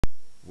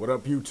What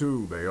up,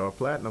 YouTube? AR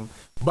Platinum.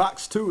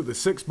 Box 2, the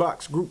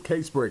 6-box group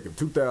case break of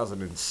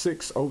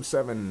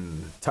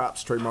 2006-07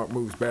 Topps Trademark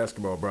Moves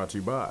Basketball, brought to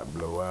you by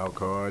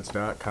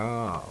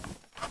blowoutcards.com.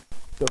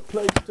 The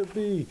place to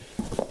be.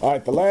 All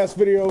right, the last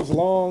video is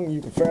long.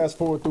 You can fast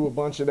forward through a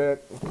bunch of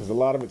that because a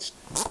lot of it's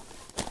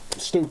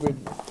stupid.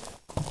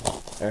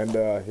 And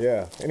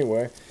yeah,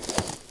 anyway,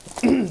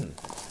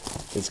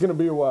 it's going to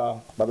be a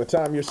while. By the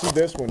time you see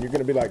this one, you're going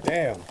to be like,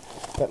 damn,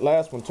 that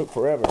last one took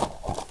forever.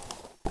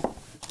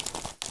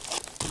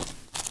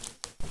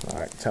 All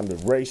right, time to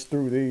race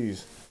through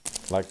these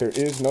like there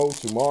is no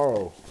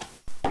tomorrow.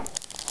 I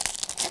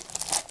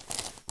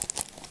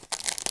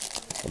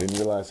didn't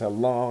realize how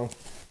long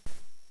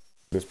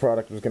this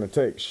product was going to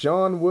take.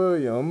 Sean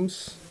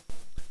Williams,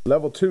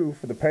 level 2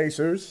 for the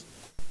Pacers,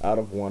 out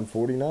of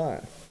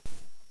 149.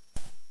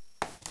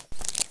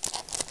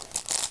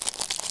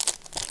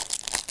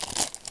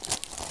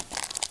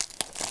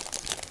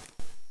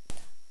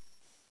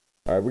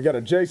 All right, we got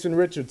a Jason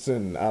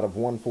Richardson out of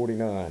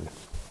 149.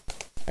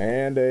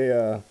 And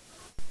a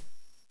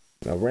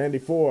Randy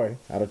Foy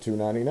out of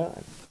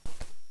 299.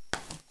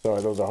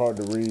 Sorry, those are hard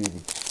to read.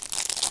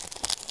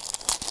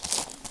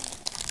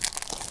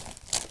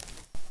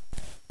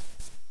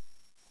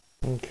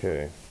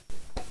 Okay.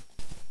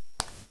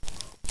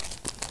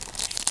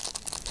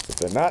 If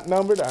they're not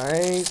numbered, I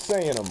ain't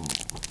saying them.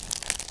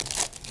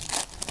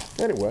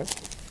 Anyway,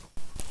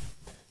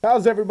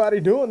 how's everybody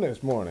doing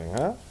this morning,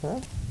 huh?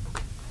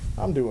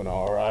 I'm doing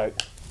all right.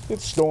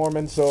 It's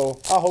storming, so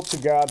I hope to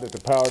God that the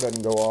power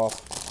doesn't go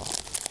off.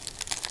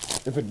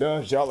 If it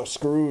does, y'all are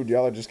screwed.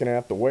 Y'all are just going to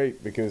have to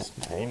wait because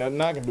ain't nothing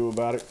I can do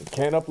about it.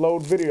 Can't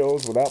upload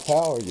videos without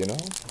power, you know?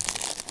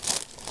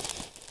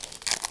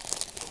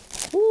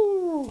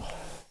 Woo.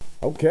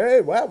 Okay,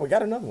 wow, we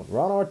got another one.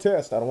 Ron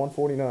Artest out of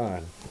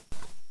 149.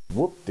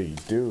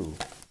 Whoop-dee-doo.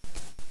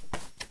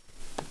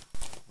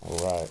 All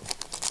right.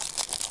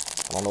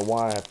 I don't know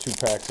why I have 2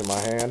 packs in my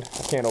hand.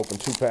 I can't open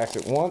 2 packs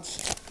at once.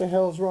 What the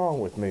hell's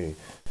wrong with me?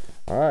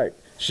 All right,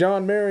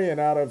 Sean Marion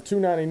out of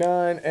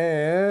 299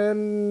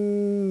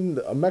 and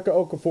Emeka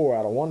Okafor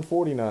out of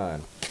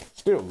 149.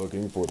 Still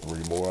looking for 3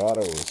 more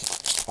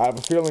autos. I have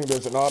a feeling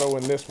there's an auto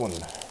in this one.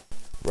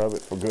 Rub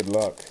it for good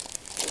luck.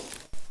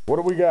 What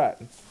do we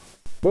got?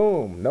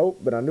 Boom. Nope,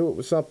 but I knew it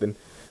was something.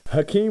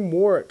 Hakeem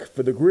Warwick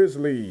for the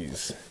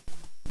Grizzlies.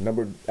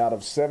 Numbered out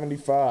of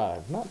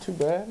 75. Not too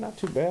bad, not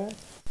too bad.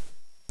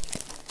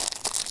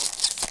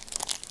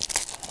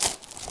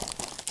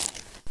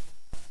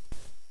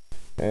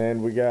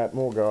 And we got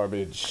more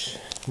garbage,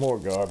 more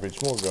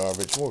garbage, more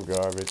garbage, more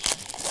garbage.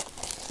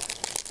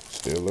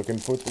 Still looking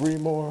for 3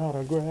 more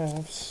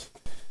autographs.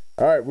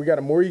 All right, we got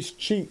a Maurice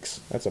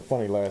Cheeks. That's a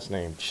funny last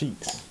name,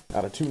 Cheeks,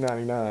 out of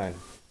 299.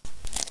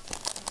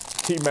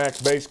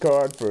 T-Max base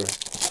card for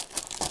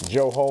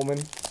Joe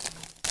Holman.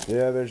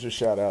 Yeah, there's your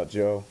shout out,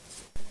 Joe.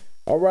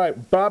 All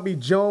right, Bobby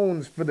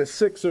Jones for the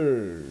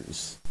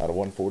Sixers, out of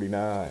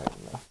 149.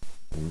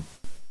 And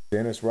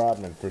Dennis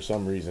Rodman for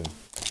some reason.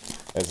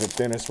 As if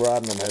Dennis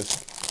Rodman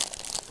has,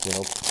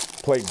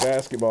 played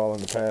basketball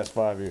in the past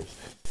 5 years.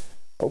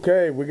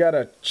 Okay, we got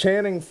a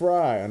Channing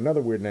Frye,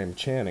 another weird name,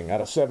 Channing, out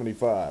of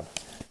 75.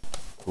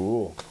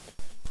 Cool.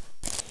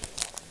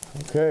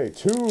 Okay,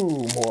 2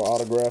 more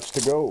autographs to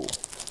go.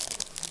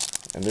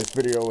 And this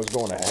video is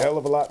going a hell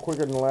of a lot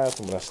quicker than the last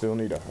one, but I still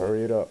need to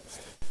hurry it up.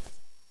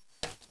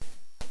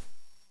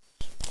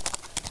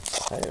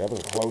 Hey, that was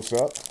a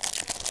close-up.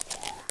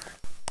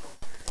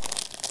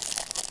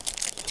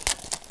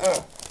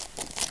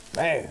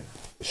 Man,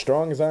 as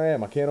strong as I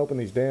am, I can't open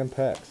these damn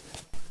packs.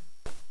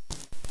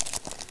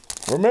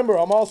 Remember,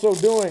 I'm also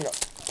doing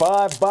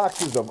 5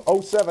 boxes of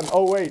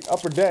 07-08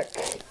 Upper Deck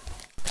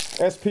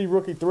SP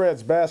Rookie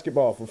Threads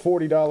basketball for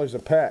 $40 a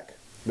pack.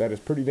 That is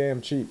pretty damn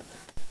cheap.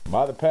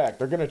 By the pack.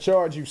 They're going to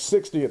charge you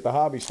 $60 at the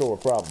hobby store,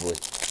 probably.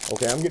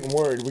 Okay, I'm getting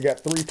worried. We got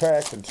 3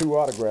 packs and 2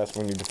 autographs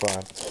we need to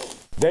find.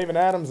 David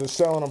Adams is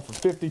selling them for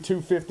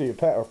 $52.50 a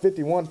pack, or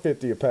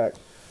 $51.50 a pack.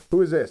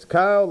 Who is this?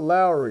 Kyle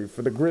Lowry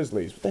for the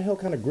Grizzlies. What the hell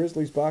kind of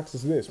Grizzlies box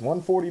is this?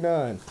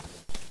 149.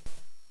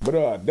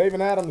 But David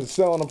Adams is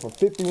selling them for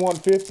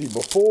 $51.50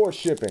 before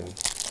shipping.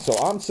 So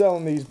I'm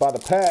selling these by the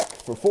pack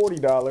for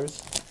 $40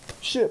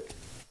 shipped.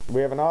 Do we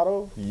have an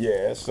auto?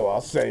 Yes, so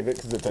I'll save it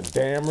because it's a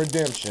damn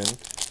redemption.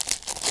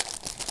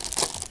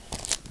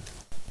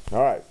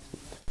 All right.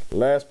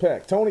 Last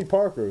pack. Tony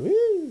Parker.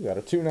 Woo, got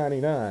a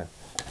 $2.99.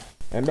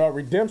 And our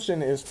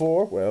redemption is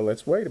for, well,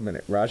 let's wait a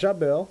minute. Raja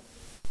Bell.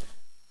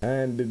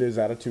 And it is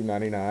out of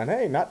 299.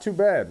 Hey, not too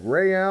bad.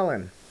 Ray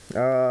Allen.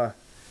 Yeah,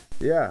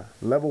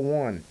 level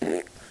 1.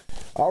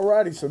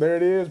 Alrighty, so there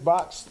it is.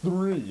 Box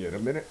 3 in a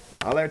minute.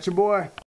 I'll at you, boy.